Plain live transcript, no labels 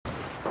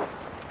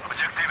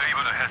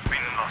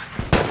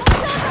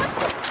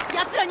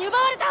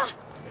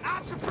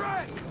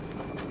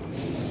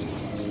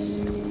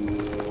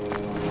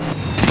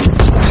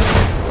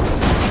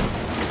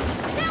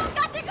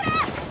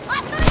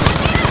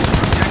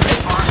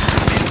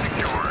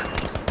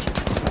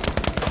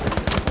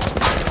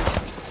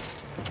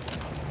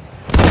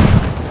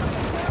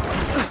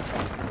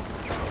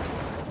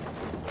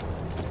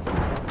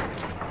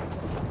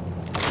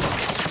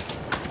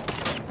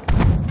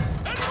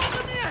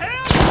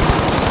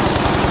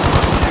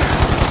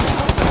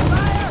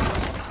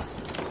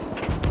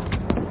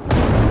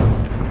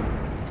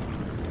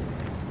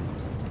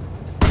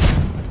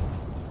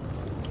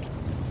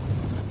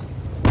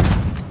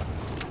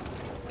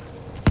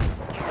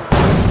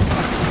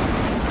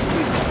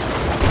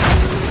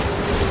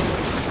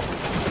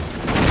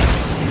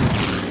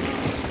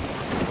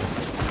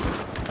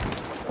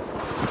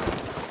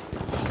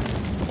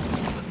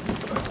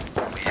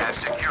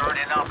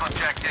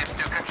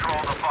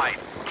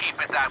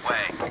that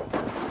way.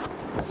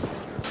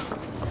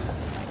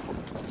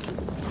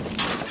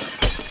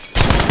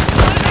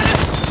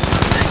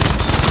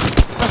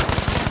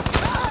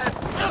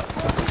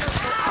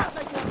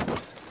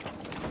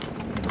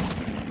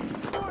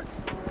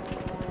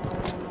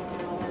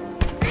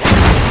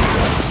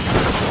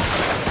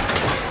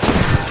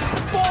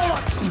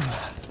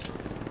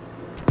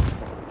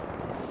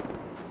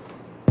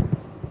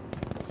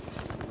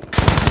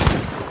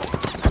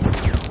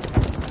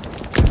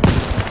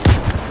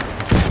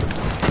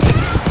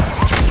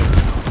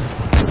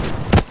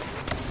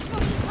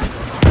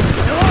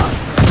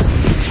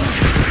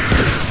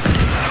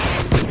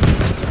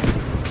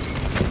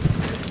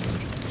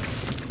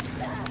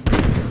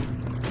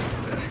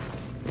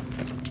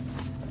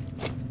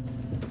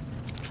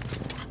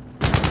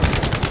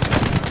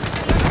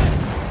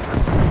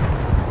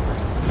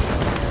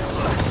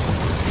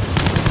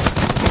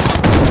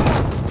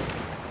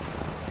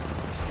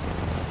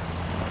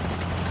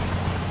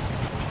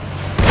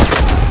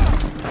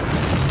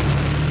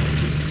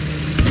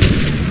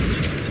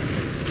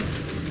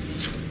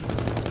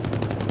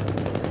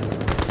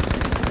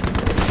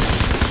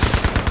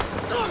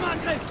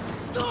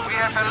 We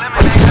have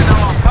eliminated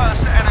our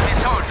first enemy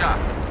soldier.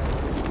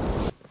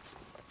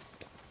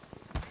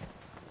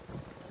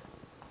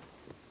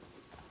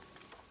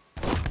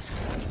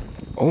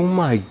 Oh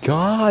my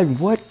god,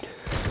 what?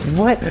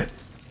 What?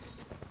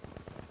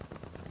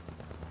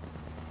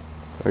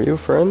 Are you a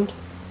friend?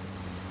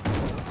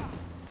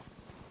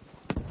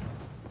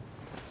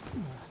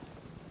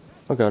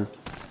 Oh god,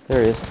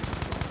 there he is.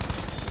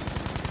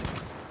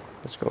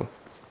 Let's go.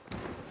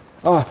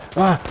 Ah!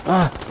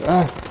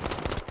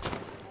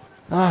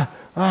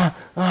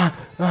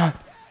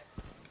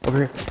 Over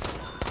here.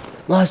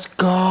 Let's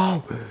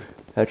go!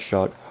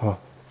 Headshot. Oh.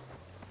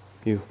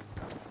 You.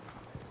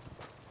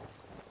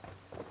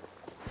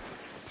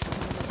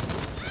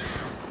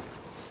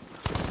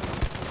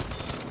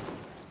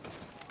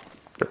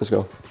 Let's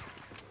go.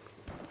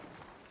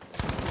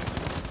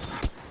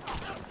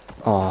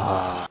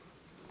 Ah.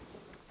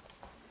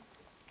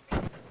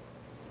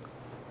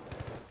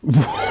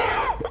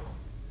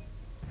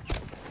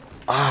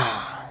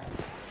 Ah.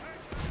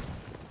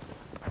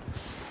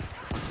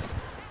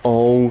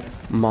 Oh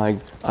my,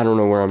 I don't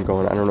know where I'm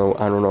going. I don't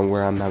know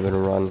where I'm having to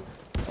run.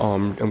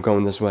 I'm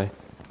going this way.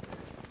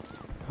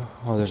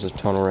 Oh, there's a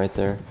tunnel right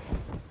there.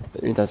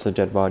 That's a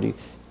dead body.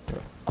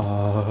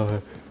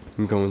 I'm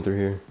going through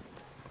here.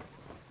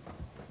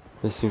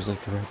 This seems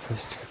like the right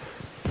place to go.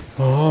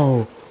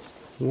 Oh,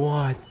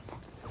 what?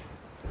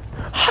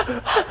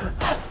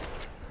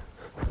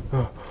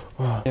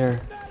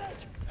 There.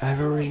 I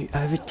have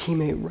a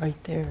teammate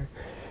right there.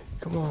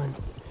 Come on.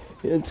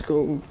 Let's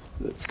go.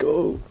 Let's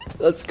go.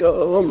 Let's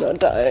go. I'm not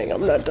dying.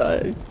 I'm not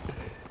dying.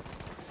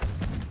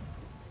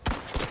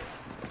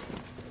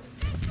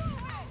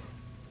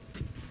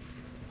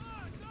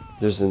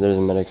 There's a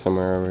medic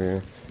somewhere over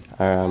here.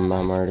 I'm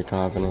already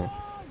confident.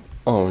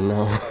 Oh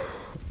no.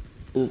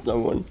 There's no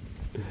one.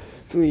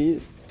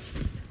 Please.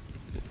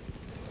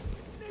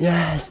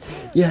 Yes.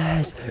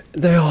 Yes.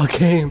 They all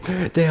came.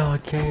 They all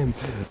came.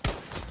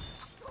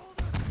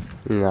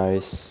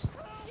 Nice.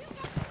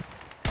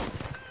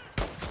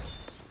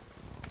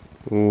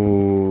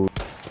 Ooh.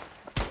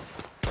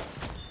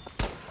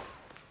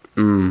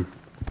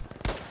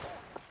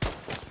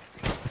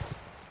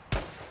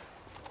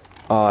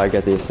 Oh, I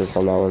got the assist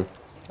on that one.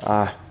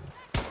 Ah.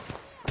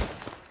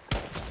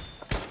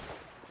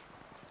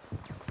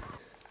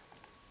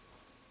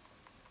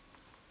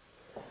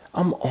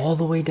 I'm all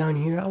the way down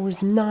here. I was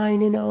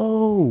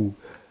 9-0.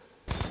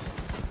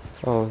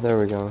 Oh, there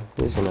we go.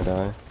 He's gonna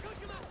die.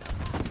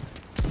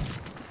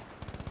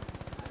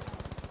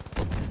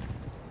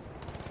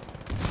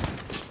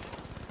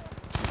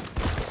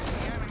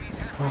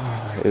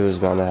 It was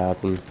bound to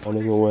happen.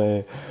 Running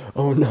away.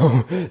 Oh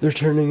no, they're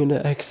turning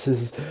into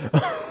X's. Oh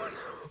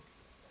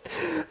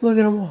no. Look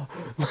at them all.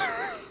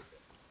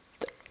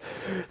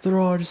 They're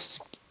all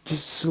just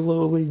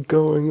slowly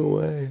going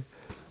away.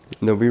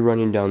 They'll be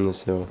running down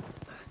this hill.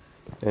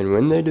 And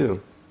when they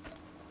do,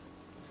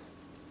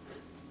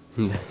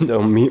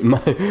 they'll meet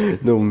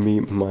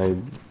my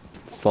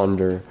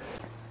thunder.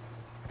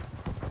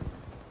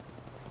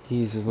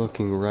 He's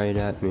looking right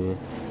at me.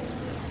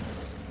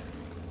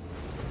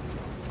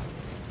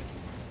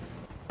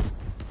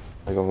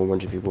 Like a whole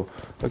bunch of people.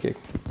 Okay,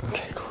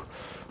 cool.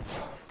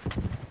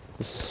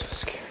 This is so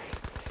scary.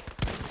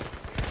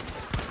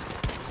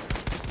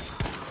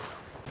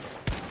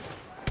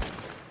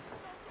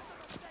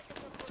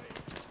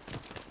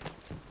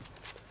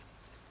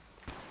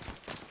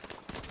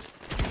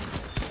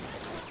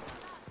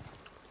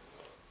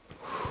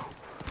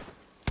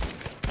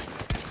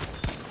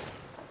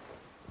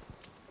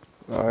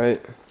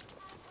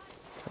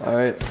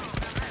 Alright.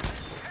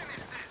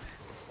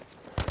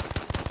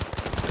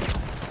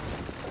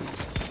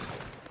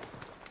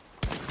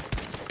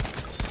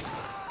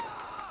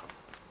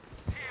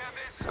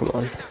 Come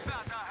on.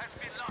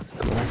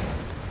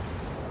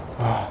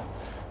 Oh.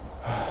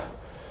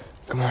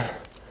 Come on.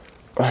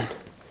 Run.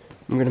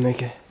 I'm gonna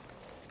make it.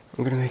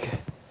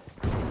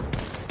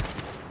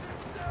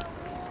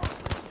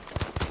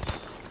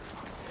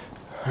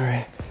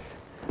 Alright.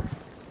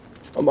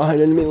 I'm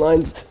behind enemy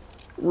lines.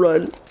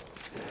 Run.